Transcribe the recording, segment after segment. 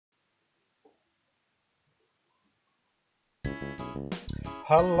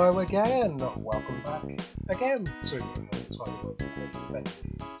Hello again, welcome back again to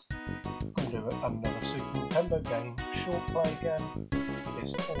Called it another Super Nintendo game, short play again.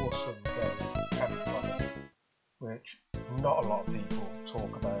 This awesome game, Fodder, which not a lot of people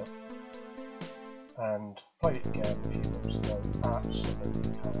talk about, and played it again a few months ago.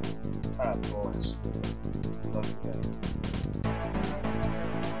 Absolutely had boys, love the game.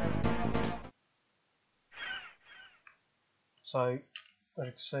 So, as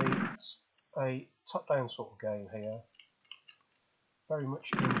you can see, it's a top-down sort of game here, very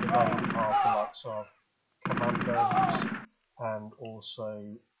much in the vein of the likes of Commandos, and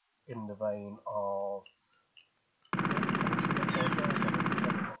also in the vein of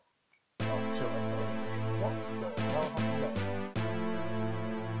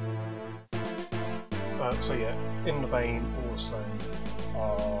so yeah, in the vein also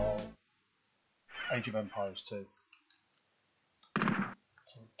of Age of Empires 2. So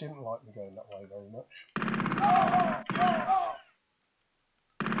it didn't like me going that way very much.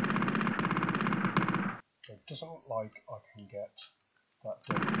 It doesn't look like I can get that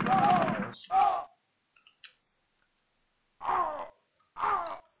done.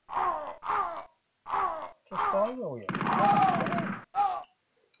 Just die, will you?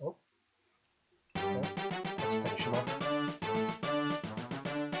 Oh. Okay, let's finish him off.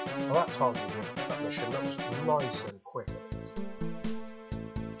 Well, that time we did that mission, that was nice and quick.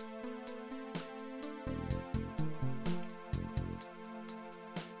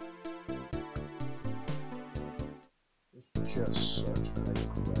 Just such a great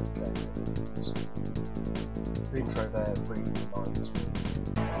game. The intro there really reminds me of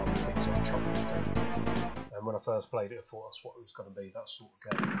things like Chocolate Game. And when I first played it, I thought that's what it was going to be, that sort of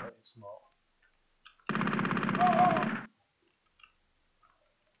game, but it's not.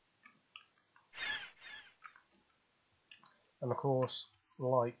 And of course,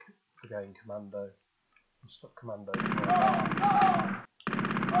 like the game Commando, Commando,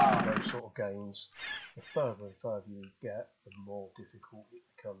 those sort of games, the further and further you get, the more difficult it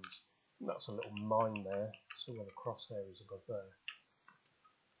becomes. And that's a little mine there, so where the crosshair is above there.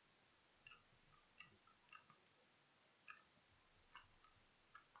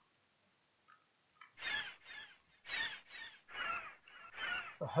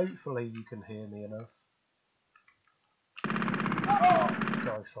 So hopefully you can hear me enough. These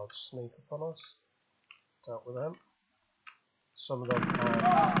guys tried to sneak up on us. Dealt with them. Some of them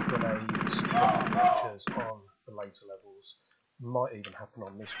have grenades, rocket launchers on the later levels. Might even happen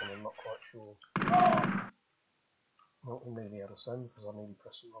on this one, I'm not quite sure. Not nearly had a send because I nearly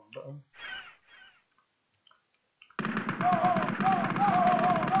pressed the wrong button.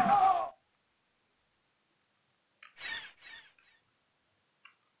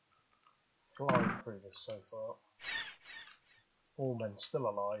 Flying through this so far. All men still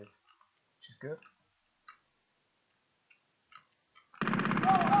alive, which is good.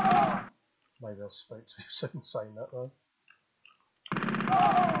 Maybe I spoke too soon saying that though.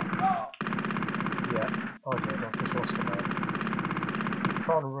 Yeah, I did, I've just lost a man. I'm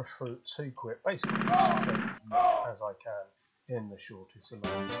trying to rush through it too quick, basically just to show as much as I can in the shortest amount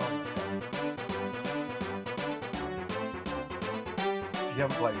of time. If you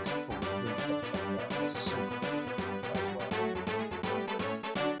haven't played this before, please go check it out. It's simple as well.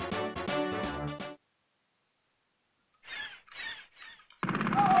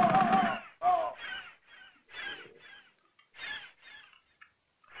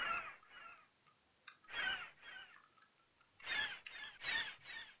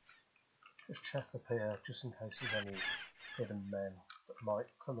 Just check up here, just in case there's any hidden men that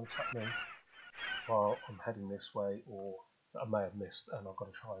might come and attack me while I'm heading this way, or that I may have missed and I've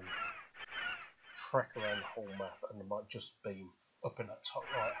got to try and trek around the whole map, and they might just be up in that top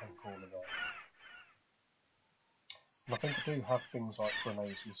right hand corner there. And I think I do have things like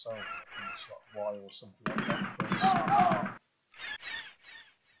grenades myself, I think it's like Y or something like that,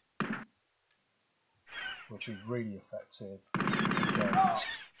 which is really effective against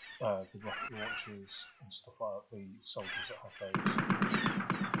the rocket launchers and stuff like that, the soldiers that have those.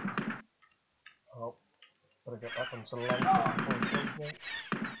 Oh, gotta get back onto the land before he kills me.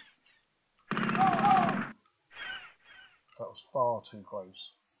 That was far too close.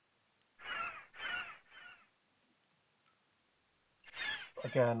 But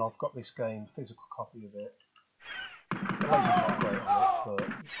again, I've got this game, physical copy of it. The label's not great on it, but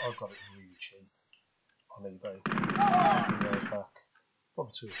I've got it really cheap on eBay a few years back.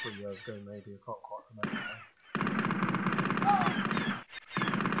 Probably 2 or 3 years ago maybe, I can't quite remember now.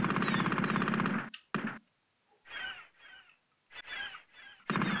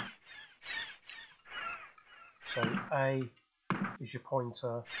 So A is your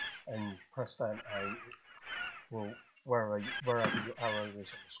pointer, and you press down A, it will, wherever your arrow is on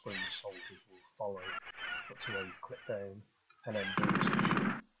the screen, soldiers will follow. That's where you click down, and then B is to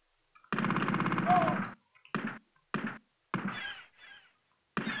shoot.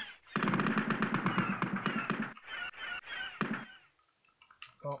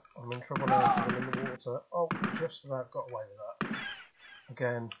 Oh, I'm in trouble now because I'm in the water. Oh, just about got away with that.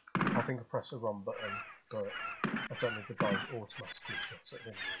 Again, I think I pressed the wrong button, but I don't know if the guys automatically shot at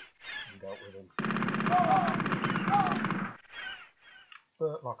him and dealt with him.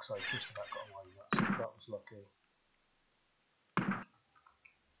 But like I say, just about got away with that, so that was lucky.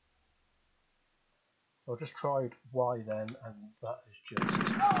 So I just tried Y then, and that has just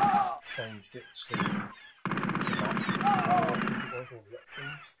changed it to the map. I think it was all the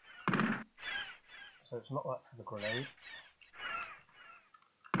options. So it's not that for the grenade.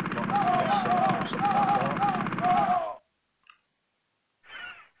 Not that for or something like that.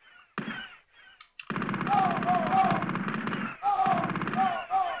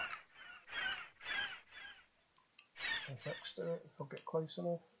 Let's do it if I get close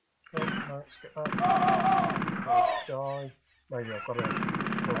enough. Oh, no, let's get back. Die. Maybe I've got to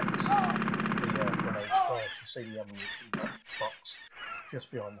collect the grenades first. You see the ammunition box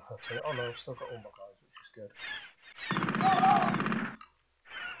just behind the hut here. Oh no, I've still got all my guys, which is good.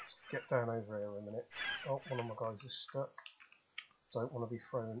 Let's get down over here a minute. Oh, one of my guys is stuck. Don't want to be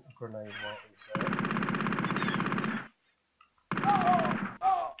throwing a grenade while he's there.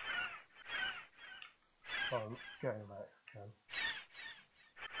 Try and get him out if I can.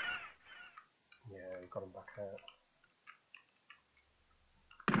 Yeah, we got him back out.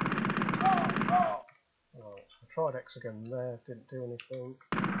 Right, so I tried X again there, didn't do anything.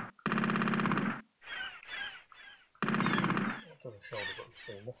 What does the shoulder buttons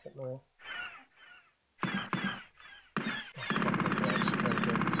do? Nothing there.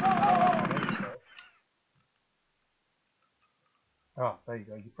 Ah, there you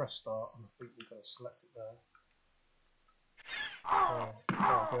go, you press start and I think you've got to select it there.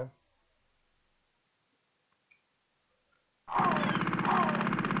 Try again.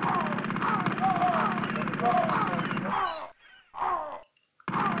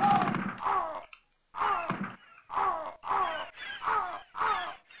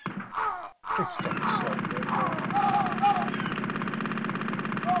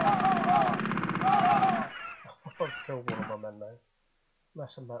 I've killed one of my men now.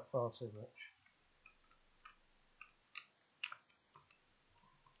 Messing about far too much.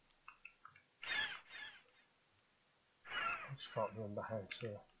 I just can't remember how to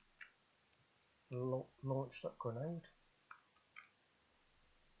launch that grenade.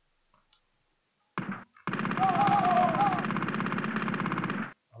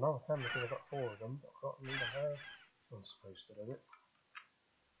 I know I can because I've got 4 of them, but I can't remember how I'm supposed to do it.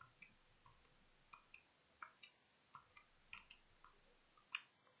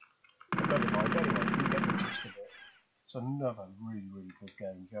 But never mind, anyway, you get the gist of it. It's another really, really good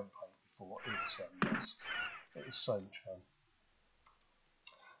game. If you haven't played it before, it's a must. It is so much fun.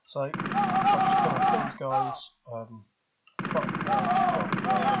 So, I've just got these guys.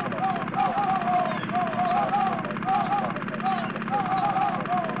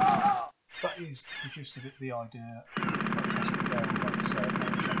 That is the gist of it, the idea. Fantastic game, like I said,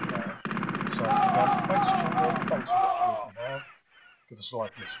 and check it out. So, thanks for tuning in, thanks for watching if you have. Give us a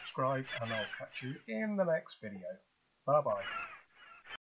like and a subscribe, and I'll catch you in the next video. Bye bye.